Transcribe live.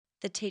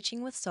The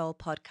Teaching with Soul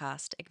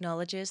podcast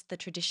acknowledges the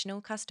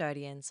traditional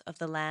custodians of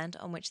the land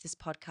on which this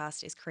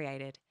podcast is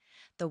created,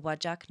 the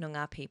Whadjuk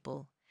Noongar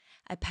people.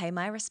 I pay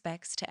my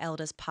respects to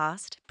elders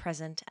past,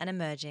 present, and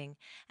emerging,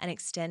 and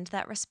extend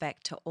that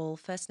respect to all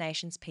First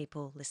Nations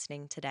people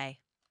listening today.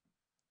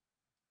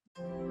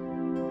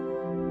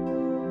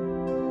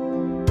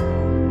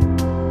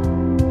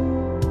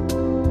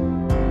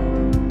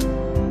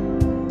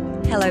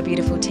 Hello,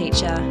 beautiful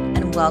teacher,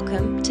 and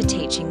welcome to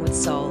Teaching with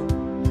Soul,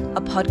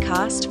 a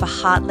podcast for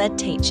heart-led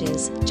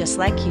teachers just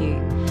like you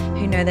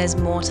who know there's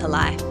more to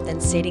life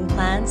than seating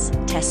plans,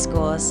 test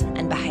scores,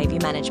 and behaviour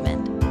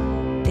management.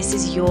 This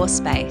is your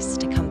space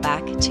to come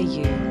back to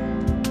you.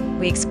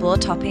 We explore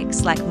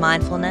topics like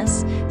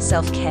mindfulness,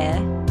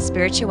 self-care,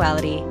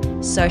 spirituality,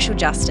 social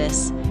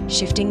justice,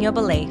 shifting your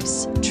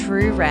beliefs,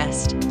 true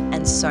rest,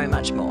 and so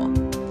much more.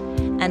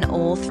 And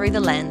all through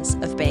the lens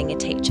of being a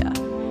teacher.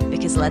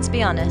 Because let's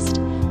be honest,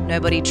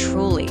 nobody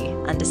truly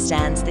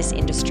understands this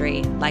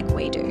industry like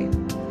we do.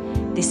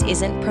 This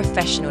isn't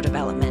professional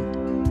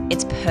development,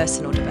 it's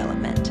personal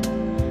development.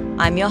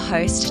 I'm your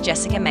host,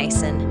 Jessica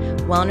Mason,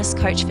 wellness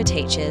coach for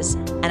teachers,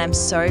 and I'm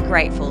so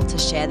grateful to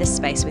share this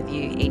space with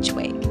you each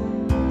week.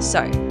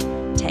 So,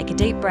 take a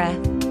deep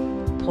breath,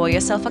 pour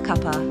yourself a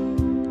cuppa,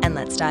 and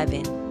let's dive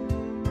in.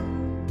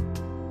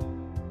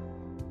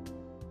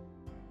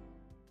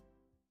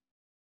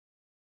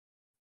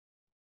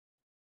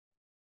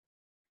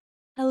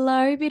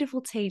 Hello,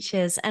 beautiful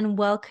teachers, and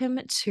welcome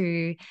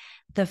to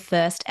the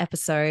first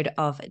episode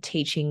of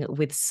Teaching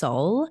with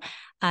Soul.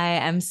 I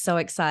am so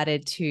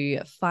excited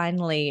to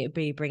finally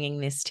be bringing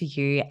this to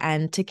you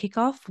and to kick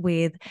off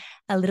with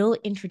a little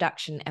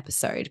introduction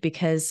episode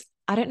because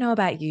I don't know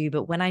about you,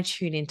 but when I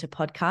tune into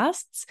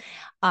podcasts,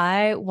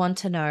 I want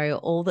to know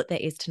all that there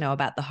is to know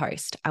about the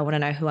host. I want to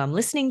know who I'm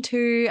listening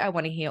to. I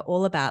want to hear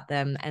all about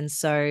them. And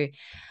so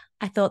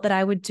I thought that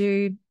I would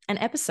do an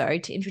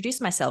episode to introduce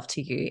myself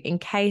to you in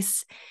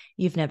case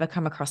you've never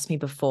come across me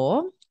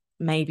before.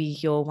 Maybe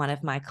you're one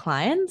of my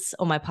clients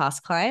or my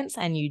past clients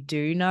and you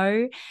do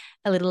know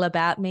a little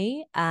about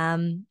me.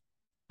 Or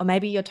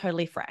maybe you're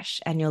totally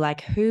fresh and you're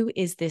like, who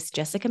is this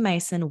Jessica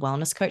Mason,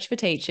 wellness coach for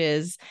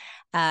teachers?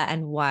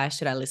 And why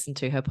should I listen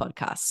to her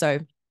podcast? So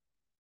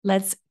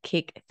let's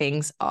kick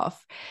things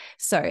off.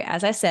 So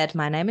as I said,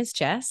 my name is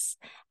Jess.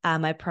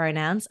 My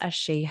pronouns are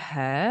she,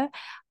 her.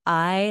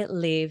 I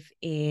live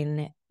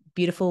in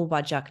beautiful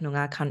Whadjuk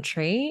Noongar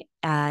country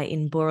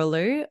in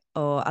Boorloo,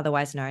 or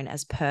otherwise known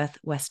as Perth,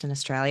 Western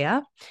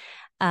Australia.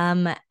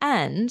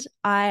 And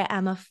I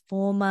am a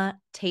former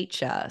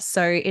teacher.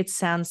 So it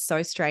sounds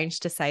so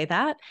strange to say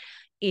that.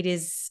 It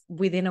is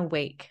within a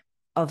week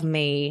of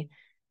me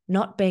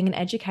not being an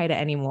educator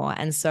anymore.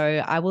 And so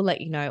I will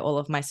let you know all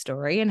of my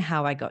story and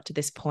how I got to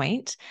this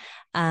point.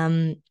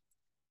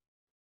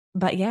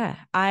 But yeah,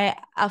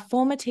 a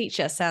former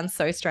teacher sounds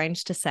so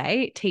strange to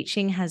say.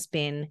 Teaching has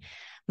been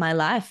my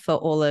life for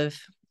all of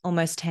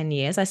almost 10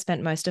 years. I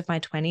spent most of my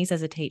 20s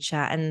as a teacher,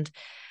 and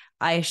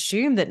I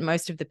assume that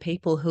most of the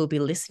people who will be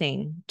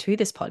listening to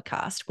this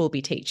podcast will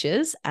be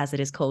teachers, as it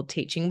is called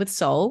Teaching with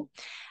Soul.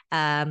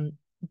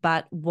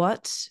 But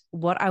what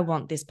I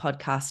want this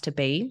podcast to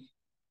be,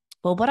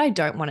 well, what I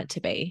don't want it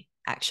to be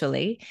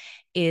actually,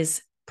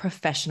 is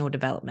professional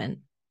development.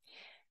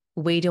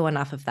 We do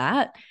enough of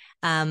that.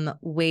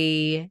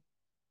 We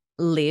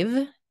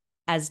live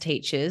as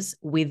teachers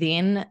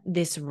within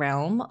this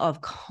realm of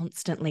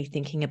constantly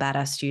thinking about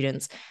our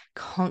students,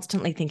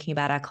 constantly thinking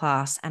about our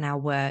class and our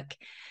work.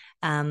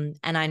 And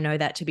I know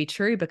that to be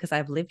true because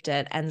I've lived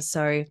it. And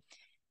so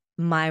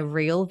my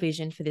real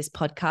vision for this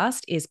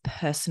podcast is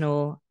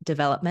personal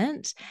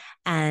development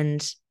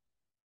and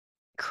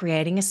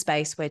creating a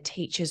space where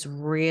teachers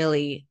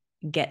really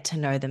get to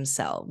know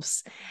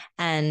themselves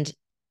and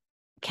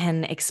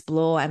can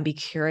explore and be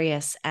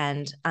curious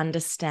and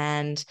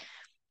understand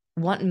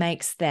what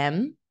makes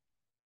them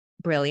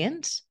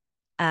brilliant,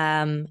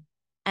 and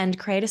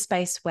create a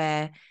space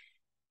where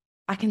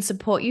I can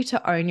support you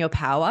to own your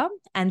power.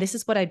 And this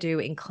is what I do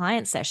in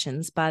client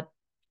sessions, but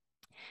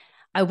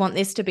I want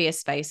this to be a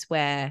space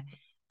where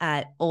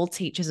all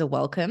teachers are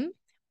welcome,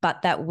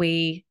 but that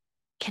we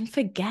can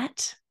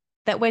forget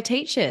that we're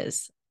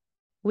teachers.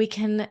 We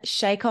can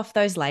shake off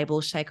those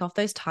labels, shake off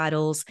those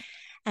titles,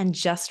 and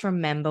just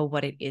remember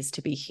what it is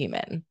to be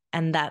human.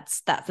 And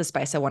that's the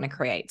space I want to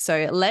create.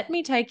 So let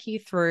me take you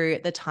through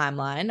the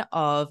timeline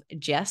of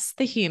Jess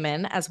the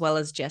human as well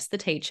as Jess the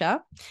teacher,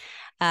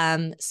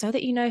 so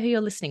that you know who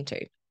you're listening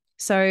to.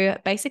 So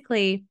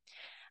basically,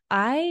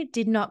 I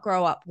did not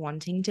grow up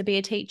wanting to be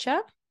a teacher.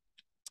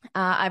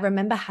 I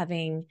remember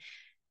having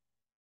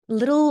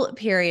little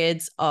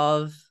periods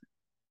of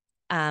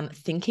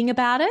thinking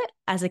about it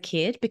as a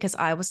kid because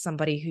I was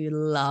somebody who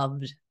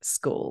loved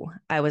school.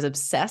 I was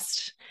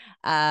obsessed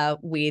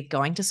with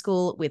going to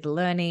school, with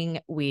learning,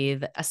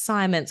 with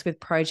assignments, with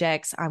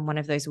projects. I'm one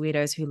of those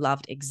weirdos who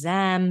loved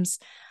exams.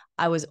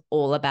 I was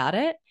all about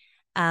it.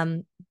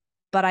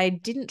 But I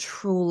didn't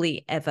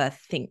truly ever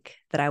think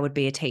that I would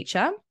be a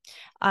teacher.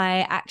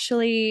 I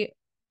actually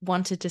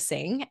wanted to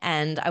sing,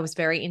 and I was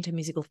very into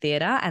musical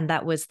theatre, and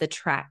that was the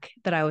track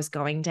that I was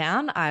going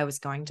down. I was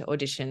going to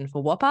audition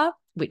for WAAPA,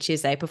 which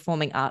is a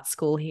performing arts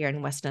school here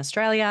in Western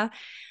Australia.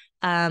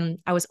 I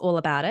was all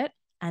about it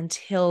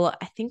until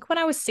I think when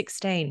I was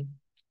 16,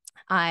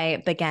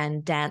 I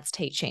began dance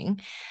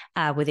teaching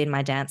within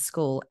my dance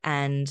school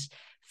and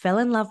fell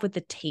in love with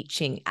the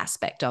teaching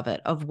aspect of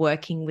it, of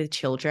working with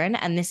children.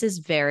 And this is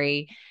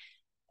very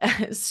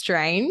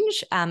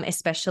strange,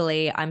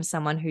 especially I'm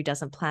someone who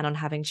doesn't plan on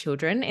having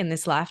children in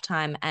this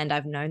lifetime, and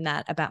I've known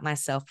that about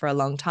myself for a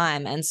long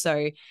time. And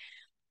so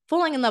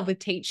falling in love with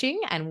teaching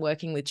and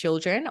working with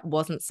children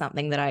wasn't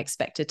something that I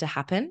expected to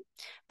happen,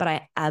 but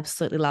I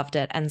absolutely loved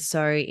it. And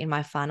so in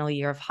my final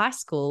year of high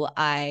school,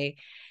 I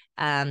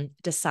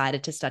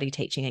decided to study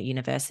teaching at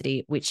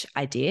university, which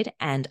I did,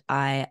 and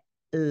I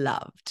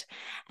loved.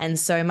 And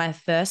so my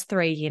first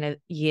 3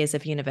 years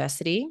of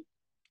university,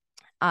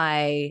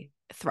 I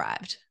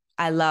thrived.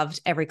 I loved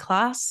every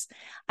class.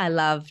 I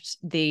loved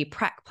the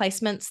prac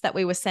placements that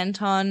we were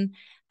sent on.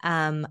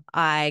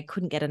 I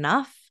couldn't get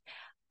enough.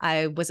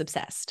 I was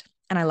obsessed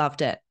and I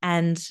loved it.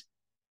 And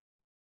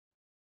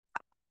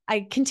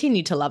I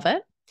continued to love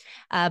it.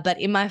 But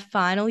in my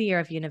final year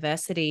of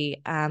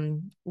university,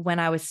 when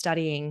I was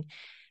studying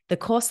the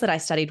course that I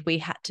studied, we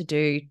had to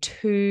do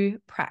 2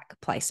 prac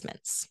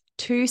placements,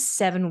 2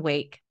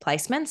 7-week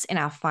placements in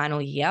our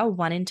final year,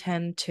 one in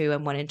term 2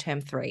 and one in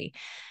term 3.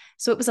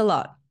 So it was a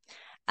lot.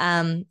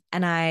 And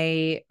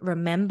I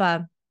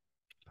remember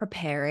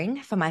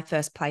preparing for my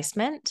first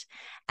placement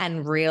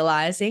and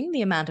realizing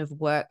the amount of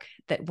work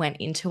that went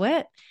into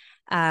it,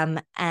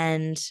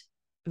 and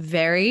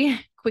very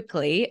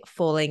quickly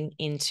falling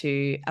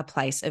into a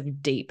place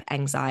of deep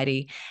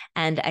anxiety.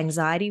 And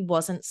anxiety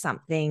wasn't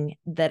something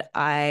that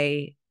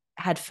I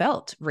had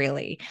felt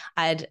really.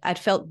 I'd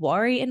felt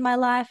worry in my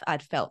life.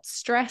 I'd felt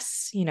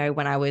stress,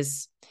 when I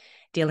was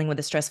dealing with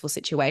a stressful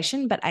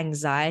situation, but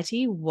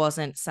anxiety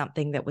wasn't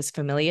something that was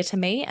familiar to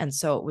me. And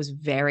so it was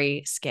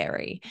very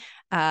scary.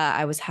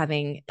 I was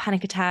having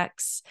panic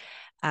attacks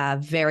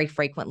very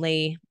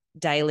frequently,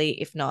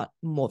 daily, if not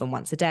more than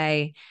once a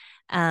day.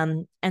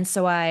 And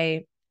so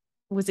I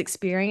was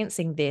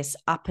experiencing this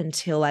up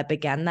until I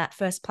began that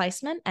first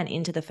placement and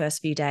into the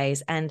first few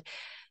days. And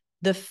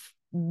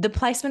the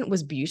placement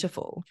was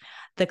beautiful.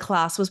 The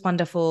class was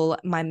wonderful.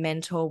 My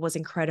mentor was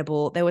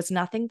incredible. There was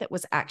nothing that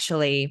was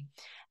actually,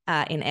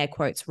 in air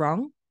quotes,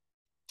 wrong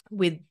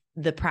with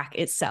the prac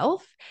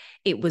itself.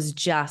 It was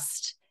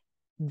just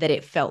that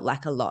it felt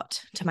like a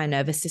lot to my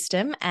nervous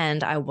system,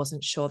 and I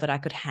wasn't sure that I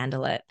could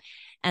handle it.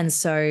 And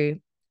so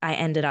I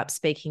ended up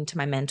speaking to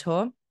my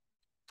mentor,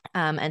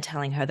 and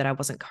telling her that I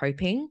wasn't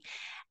coping.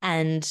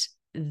 And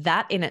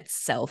that in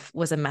itself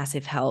was a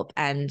massive help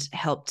and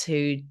helped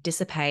to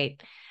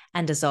dissipate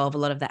and dissolve a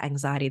lot of the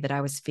anxiety that I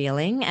was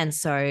feeling. And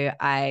so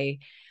I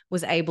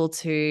was able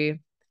to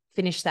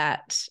finish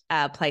that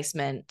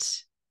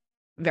placement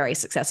very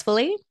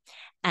successfully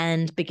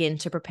and begin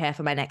to prepare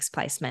for my next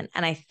placement.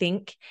 And I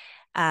think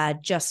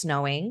just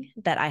knowing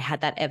that I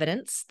had that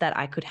evidence that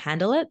I could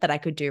handle it, that I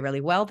could do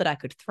really well, that I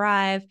could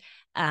thrive,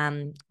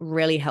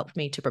 really helped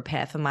me to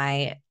prepare for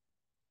my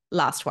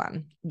last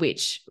one,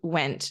 which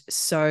went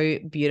so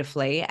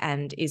beautifully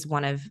and is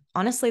one of,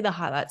 honestly, the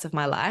highlights of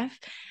my life.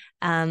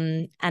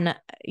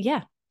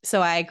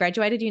 So I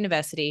graduated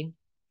university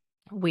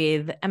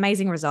with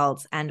amazing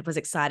results and was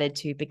excited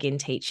to begin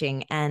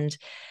teaching. And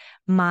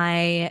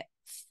my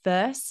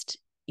first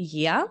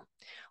year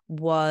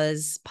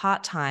was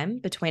part-time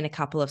between a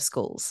couple of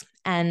schools.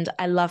 And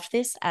I loved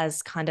this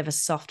as kind of a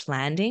soft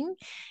landing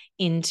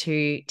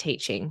into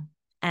teaching.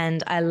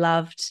 And I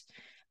loved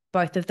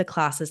both of the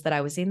classes that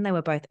I was in. They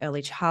were both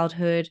early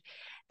childhood.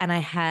 And I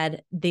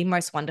had the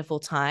most wonderful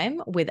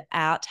time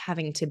without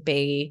having to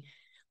be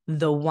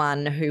the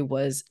one who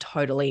was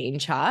totally in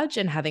charge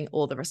and having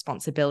all the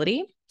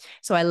responsibility.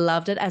 So I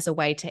loved it as a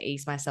way to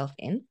ease myself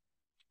in.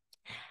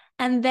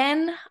 And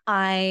then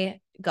I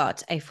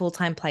got a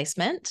full-time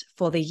placement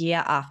for the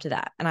year after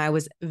that. And I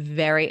was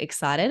very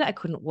excited. I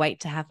couldn't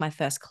wait to have my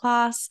first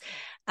class,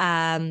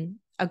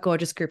 a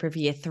gorgeous group of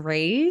year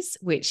 3s,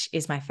 which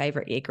is my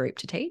favorite year group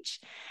to teach.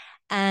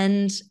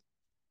 And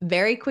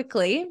very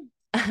quickly,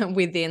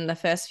 within the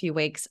first few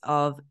weeks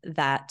of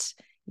that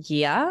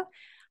year,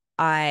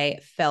 I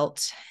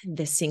felt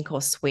the sink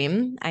or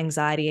swim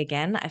anxiety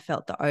again. I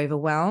felt the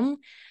overwhelm.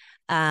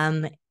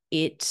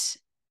 It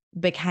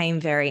became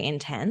very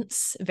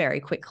intense very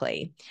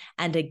quickly.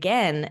 And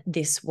again,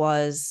 this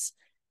was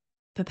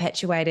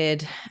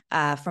perpetuated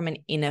from an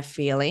inner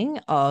feeling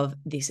of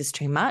this is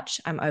too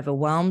much. I'm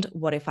overwhelmed.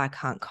 What if I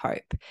can't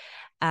cope?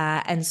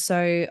 And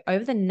so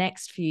over the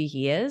next few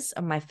years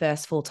of my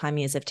first full-time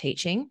years of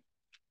teaching,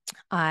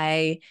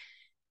 I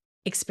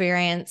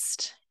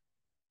experienced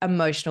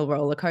emotional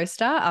roller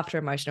coaster after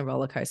emotional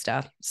roller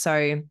coaster.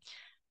 So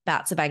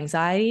bouts of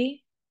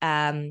anxiety,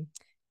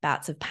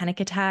 bouts of panic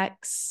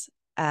attacks,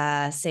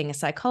 seeing a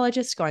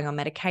psychologist, going on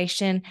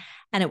medication.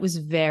 And it was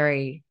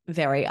very,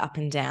 very up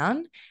and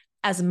down.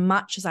 As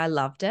much as I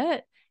loved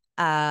it,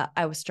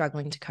 I was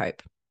struggling to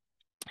cope.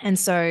 And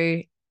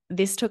so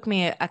this took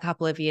me a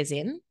couple of years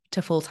in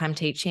to full-time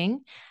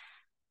teaching.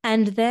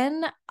 And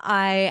then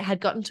I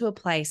had gotten to a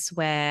place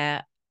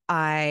where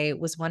I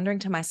was wondering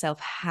to myself,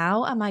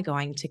 how am I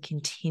going to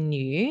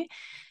continue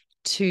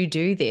to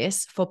do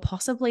this for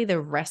possibly the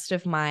rest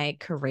of my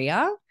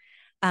career?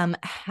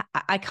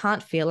 I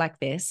can't feel like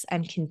this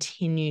and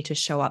continue to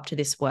show up to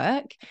this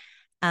work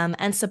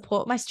and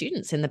support my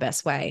students in the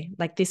best way.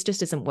 Like, this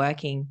just isn't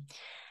working.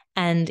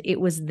 And it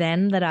was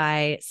then that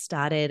I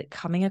started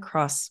coming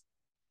across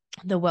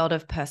the world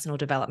of personal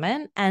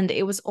development. And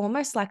it was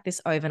almost like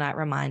this overnight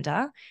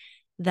reminder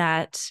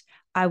that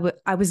I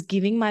was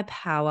giving my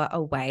power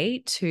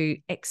away to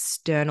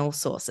external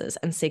sources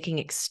and seeking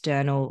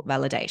external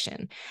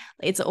validation.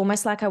 It's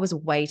almost like I was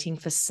waiting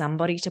for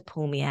somebody to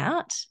pull me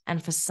out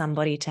and for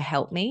somebody to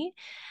help me.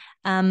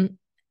 And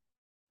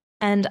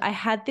I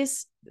had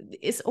this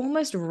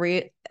almost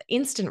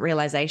instant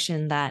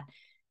realization that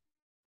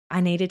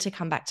I needed to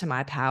come back to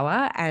my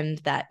power, and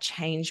that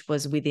change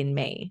was within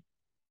me,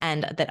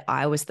 and that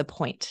I was the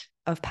point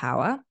of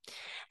power.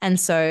 And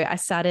so I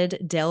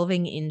started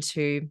delving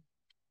into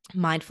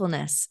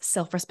mindfulness,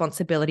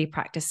 self-responsibility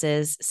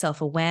practices,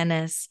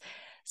 self-awareness,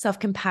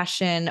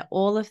 self-compassion,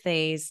 all of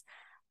these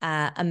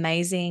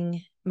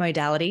amazing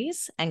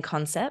modalities and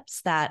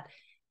concepts that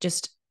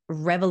just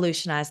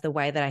revolutionized the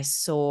way that I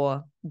saw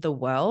the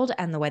world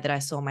and the way that I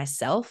saw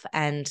myself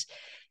and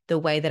the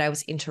way that I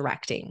was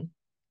interacting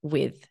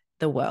with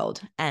the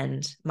world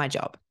and my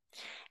job.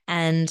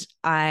 And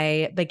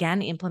I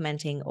began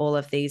implementing all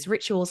of these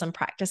rituals and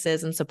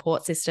practices and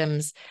support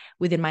systems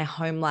within my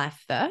home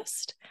life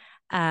first.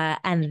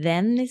 And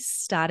then this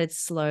started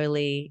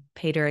slowly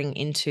petering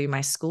into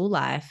my school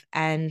life.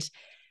 And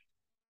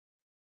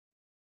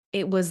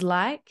it was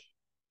like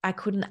I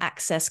couldn't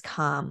access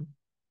calm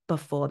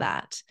before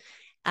that.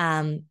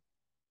 And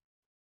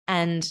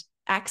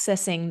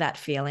accessing that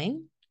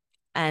feeling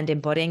and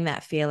embodying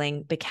that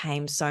feeling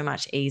became so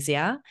much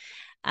easier.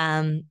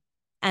 And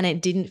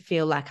it didn't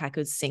feel like I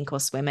could sink or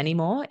swim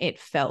anymore. It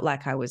felt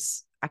like I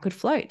could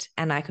float,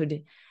 and I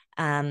could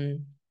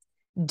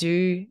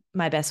do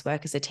my best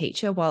work as a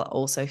teacher while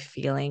also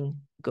feeling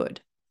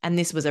good. And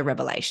this was a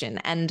revelation.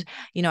 And,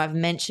 I've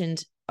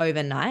mentioned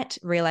overnight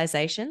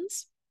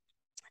realizations,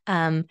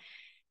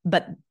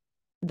 but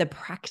the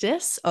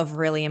practice of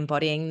really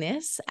embodying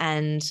this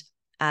and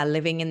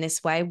living in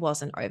this way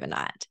wasn't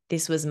overnight.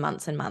 This was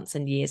months and months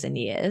and years.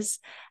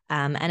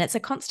 And it's a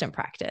constant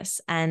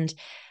practice. And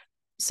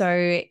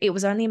so it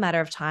was only a matter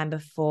of time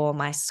before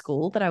my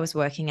school that I was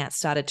working at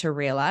started to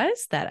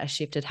realize that a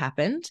shift had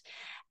happened.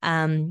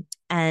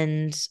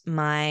 And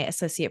my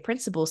associate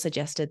principal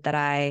suggested that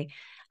I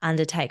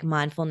undertake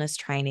mindfulness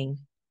training.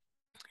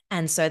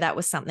 And so that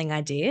was something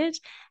I did.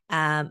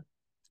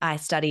 I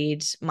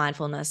studied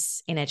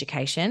mindfulness in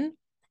education,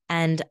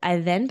 and I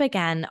then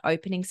began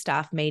opening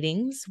staff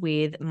meetings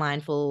with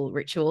mindful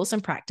rituals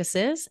and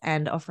practices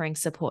and offering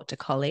support to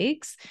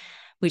colleagues,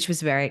 which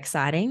was very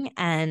exciting.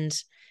 And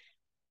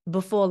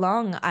before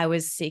long, I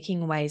was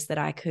seeking ways that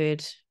I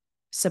could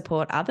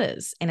support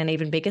others in an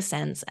even bigger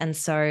sense. And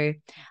so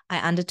I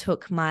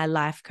undertook my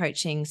life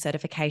coaching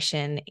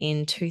certification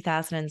in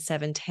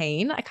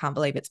 2017. I can't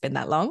believe it's been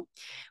that long,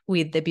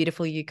 with the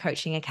Beautiful You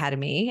Coaching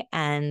Academy.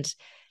 And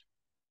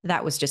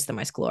that was just the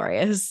most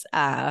glorious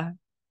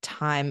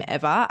time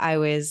ever. I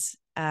was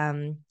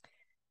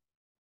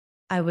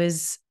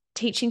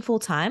teaching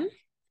full-time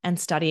and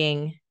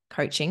studying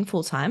coaching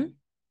full-time,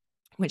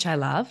 which I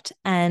loved.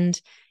 And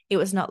it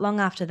was not long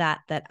after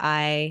that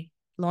I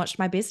launched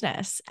my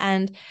business.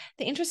 And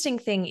the interesting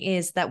thing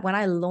is that when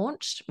I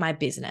launched my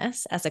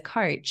business as a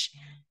coach,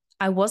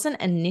 I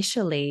wasn't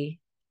initially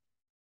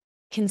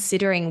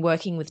considering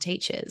working with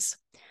teachers,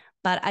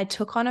 but I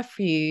took on a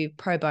few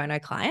pro bono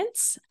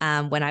clients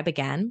when I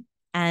began.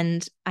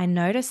 And I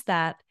noticed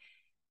that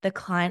the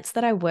clients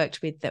that I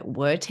worked with that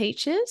were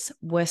teachers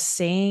were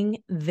seeing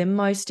the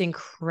most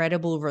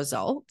incredible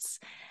results.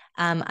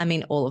 I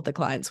mean, all of the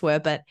clients were,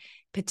 but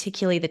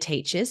particularly the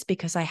teachers,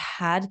 because I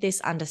had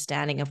this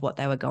understanding of what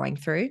they were going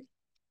through.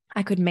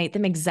 I could meet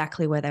them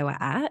exactly where they were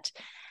at.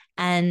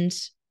 And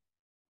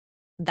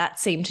that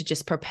seemed to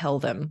just propel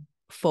them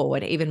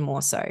forward even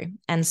more so.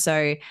 And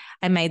so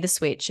I made the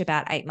switch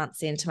about 8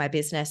 months into my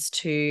business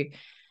to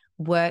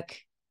work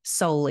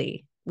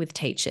solely with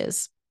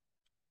teachers.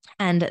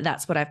 And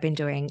that's what I've been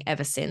doing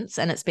ever since.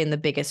 And it's been the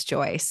biggest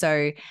joy.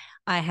 So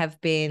I have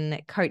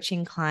been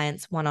coaching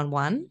clients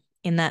one-on-one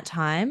in that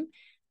time,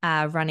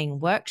 running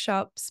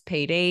workshops,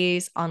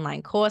 PDs,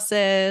 online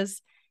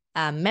courses,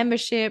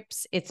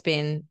 memberships. It's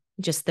been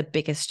just the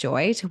biggest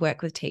joy to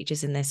work with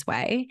teachers in this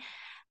way.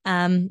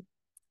 And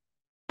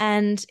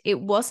it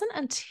wasn't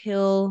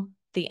until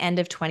the end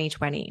of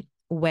 2020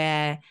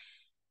 where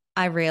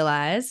I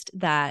realized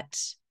that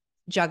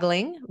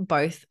juggling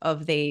both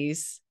of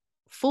these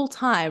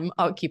full-time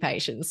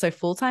occupations, so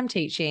full-time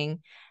teaching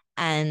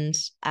and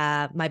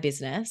my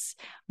business,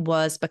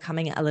 was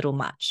becoming a little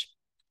much.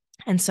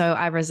 And so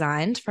I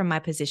resigned from my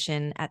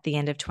position at the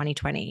end of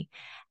 2020.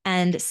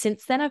 And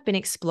since then, I've been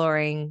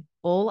exploring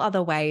all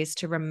other ways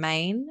to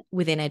remain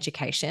within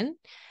education,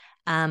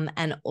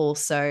 and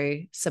also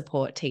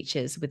support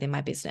teachers within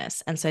my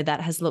business. And so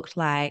that has looked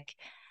like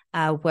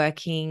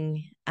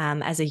working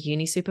as a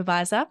uni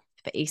supervisor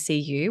for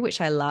ECU,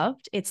 which I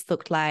loved. It's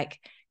looked like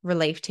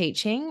relief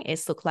teaching.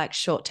 It's looked like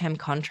short-term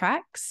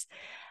contracts.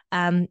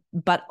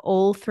 But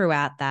all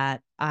throughout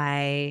that,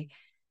 I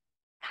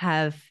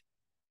have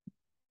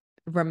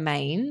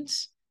remained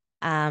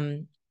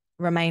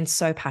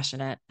so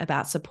passionate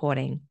about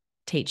supporting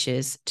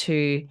teachers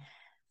to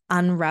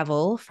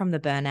unravel from the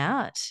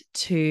burnout,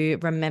 to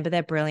remember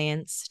their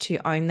brilliance, to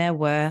own their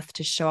worth,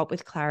 to show up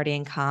with clarity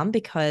and calm,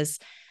 because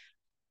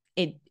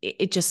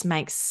it just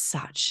makes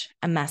such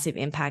a massive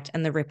impact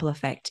and the ripple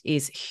effect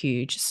is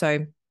huge.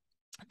 So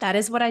that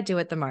is what I do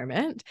at the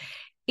moment.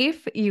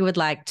 If you would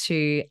like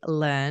to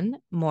learn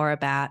more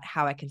about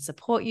how I can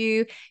support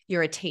you,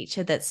 you're a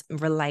teacher that's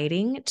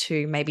relating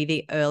to maybe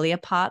the earlier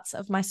parts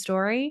of my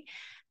story,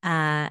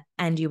 and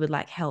you would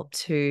like help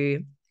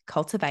to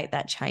cultivate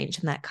that change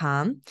and that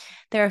calm,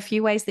 there are a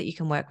few ways that you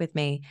can work with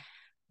me.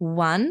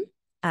 One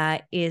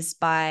is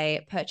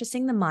by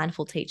purchasing the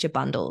Mindful Teacher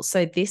Bundle.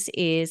 So this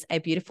is a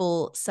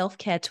beautiful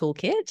self-care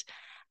toolkit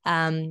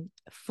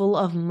full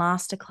of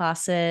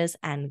masterclasses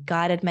and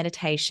guided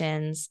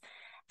meditations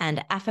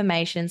and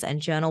affirmations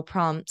and journal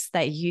prompts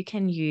that you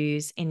can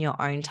use in your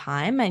own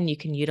time and you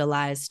can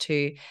utilize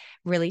to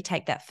really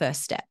take that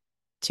first step,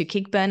 to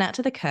kick burnout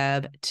to the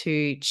curb,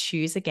 to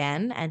choose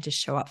again and to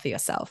show up for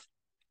yourself.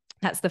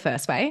 That's the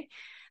first way.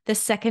 The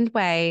second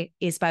way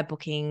is by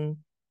booking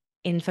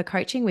in for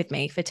coaching with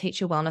me, for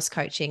teacher wellness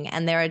coaching.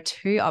 And there are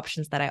two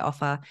options that I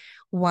offer.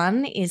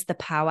 One is the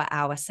Power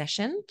Hour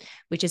session,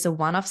 which is a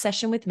one-off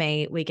session with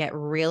me. We get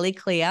really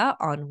clear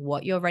on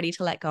what you're ready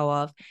to let go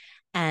of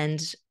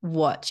and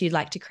what you'd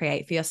like to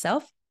create for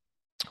yourself.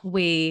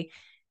 We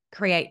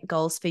create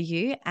goals for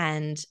you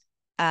and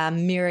a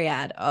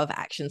myriad of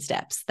action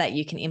steps that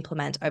you can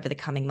implement over the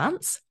coming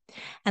months.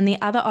 And the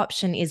other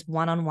option is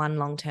one-on-one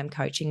long-term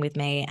coaching with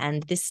me.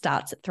 And this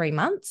starts at 3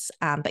 months,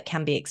 but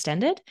can be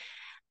extended.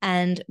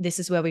 And this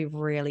is where we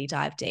really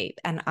dive deep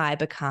and I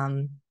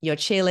become your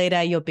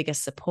cheerleader, your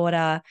biggest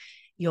supporter,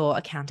 your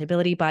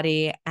accountability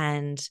buddy.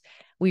 And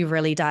we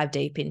really dive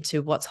deep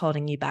into what's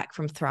holding you back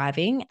from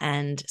thriving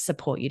and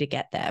support you to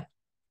get there.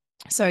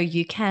 So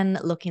you can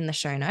look in the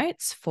show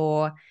notes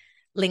for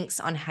links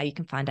on how you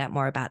can find out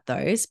more about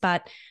those.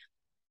 But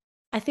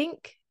I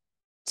think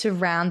to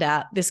round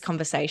out this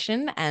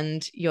conversation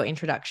and your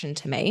introduction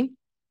to me,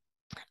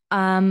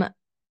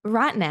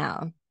 right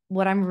now,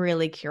 what I'm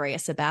really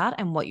curious about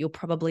and what you'll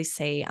probably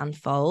see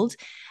unfold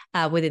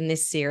within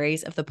this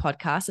series of the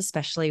podcast,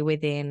 especially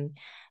within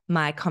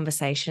my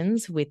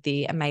conversations with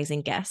the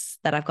amazing guests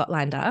that I've got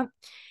lined up,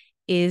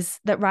 is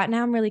that right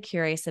now I'm really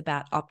curious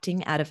about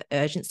opting out of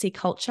urgency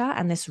culture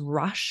and this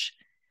rush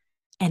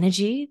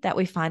energy that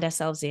we find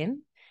ourselves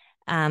in,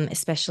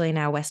 especially in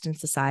our Western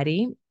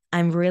society.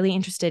 I'm really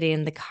interested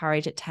in the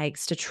courage it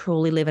takes to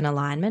truly live in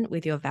alignment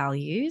with your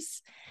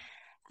values.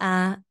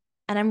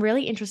 And I'm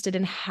really interested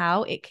in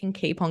how it can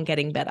keep on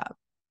getting better,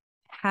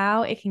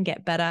 how it can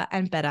get better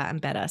and better and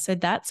better. So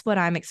that's what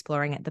I'm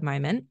exploring at the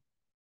moment.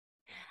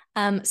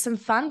 Some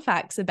fun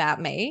facts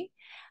about me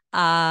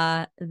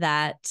are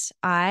that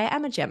I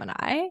am a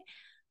Gemini,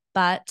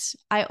 but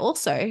I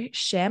also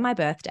share my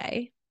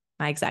birthday,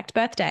 my exact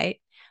birth date,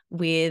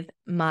 with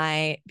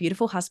my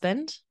beautiful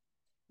husband,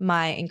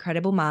 my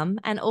incredible mum,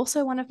 and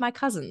also one of my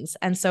cousins.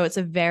 And so it's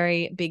a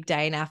very big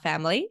day in our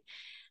family.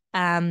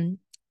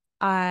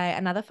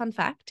 Another fun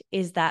fact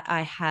is that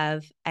I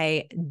have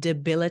a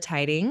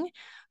debilitating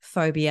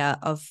phobia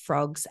of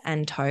frogs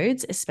and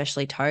toads,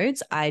 especially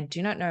toads. I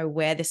do not know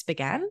where this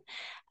began.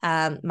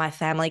 My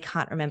family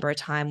can't remember a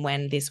time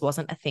when this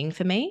wasn't a thing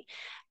for me.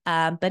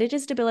 But it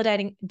is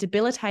debilitating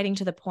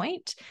to the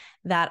point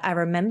that I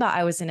remember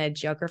I was in a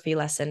geography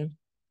lesson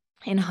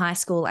in high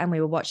school and we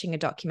were watching a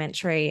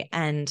documentary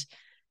and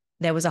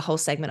there was a whole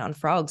segment on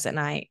frogs and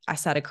I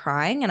started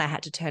crying and I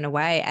had to turn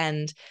away,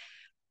 and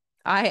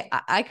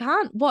I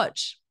can't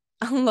watch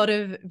a lot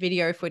of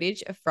video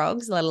footage of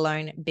frogs, let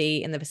alone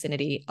be in the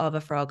vicinity of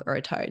a frog or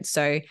a toad.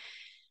 So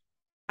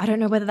I don't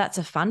know whether that's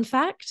a fun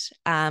fact.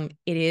 It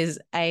is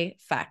a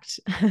fact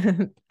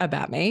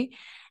about me.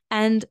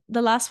 And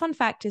the last fun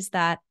fact is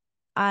that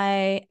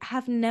I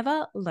have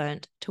never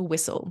learned to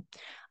whistle.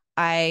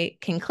 I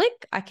can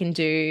click, I can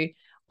do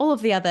all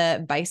of the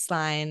other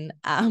baseline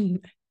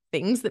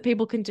things that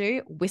people can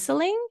do.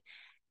 Whistling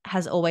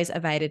has always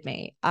evaded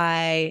me.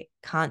 I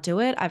can't do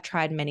it. I've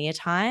tried many a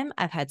time.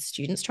 I've had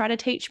students try to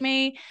teach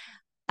me.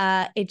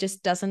 It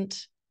just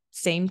doesn't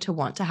seem to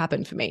want to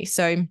happen for me.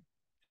 So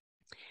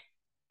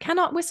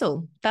cannot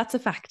whistle. That's a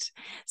fact.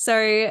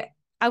 So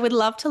I would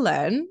love to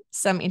learn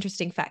some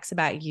interesting facts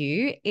about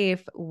you.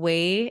 If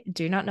we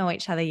do not know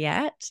each other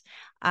yet,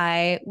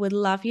 I would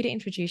love you to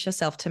introduce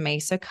yourself to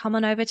me. So come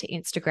on over to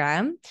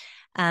Instagram.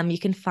 You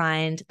can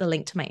find the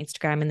link to my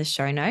Instagram in the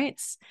show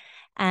notes.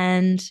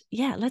 And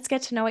yeah, let's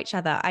get to know each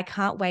other. I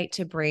can't wait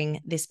to bring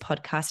this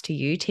podcast to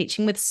you.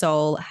 Teaching with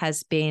Soul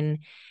has been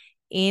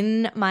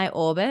in my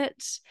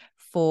orbit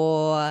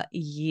for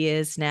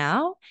years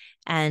now.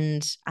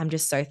 And I'm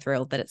just so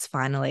thrilled that it's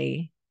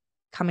finally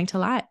coming to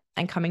light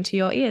and coming to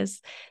your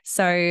ears.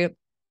 So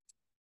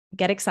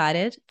get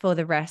excited for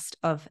the rest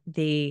of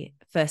the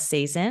first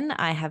season.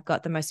 I have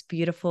got the most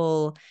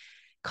beautiful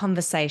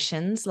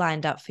conversations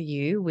lined up for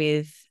you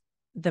with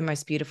the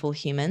most beautiful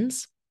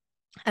humans,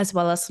 as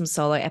well as some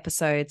solo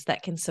episodes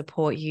that can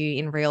support you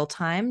in real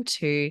time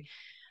to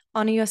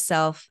honor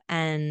yourself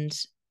and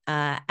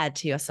add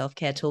to your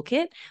self-care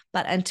toolkit.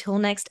 But until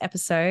next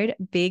episode,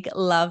 big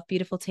love,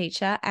 beautiful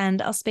teacher,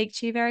 and I'll speak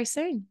to you very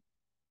soon.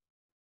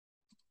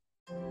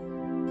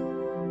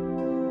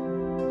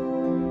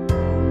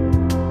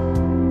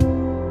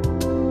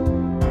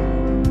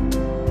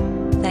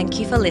 Thank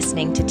you for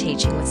listening to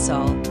Teaching with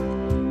Soul.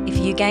 If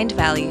you gained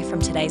value from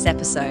today's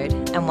episode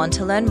and want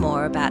to learn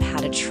more about how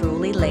to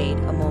truly lead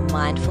a more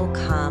mindful,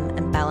 calm,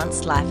 and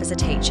balanced life as a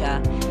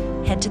teacher,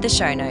 head to the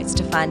show notes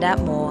to find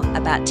out more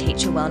about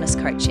teacher wellness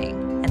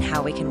coaching and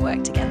how we can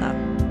work together.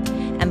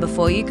 And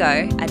before you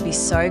go, I'd be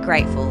so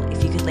grateful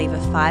if you could leave a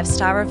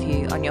 5-star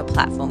review on your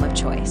platform of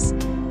choice.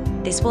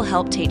 This will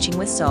help Teaching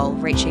with Soul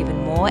reach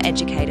even more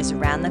educators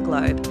around the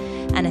globe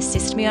and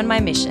assist me on my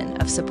mission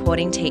of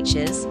supporting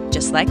teachers,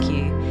 just like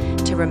you,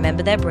 to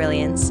remember their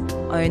brilliance,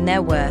 own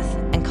their worth,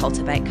 and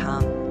cultivate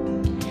calm.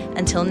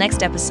 Until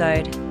next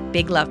episode,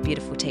 big love,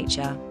 beautiful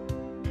teacher.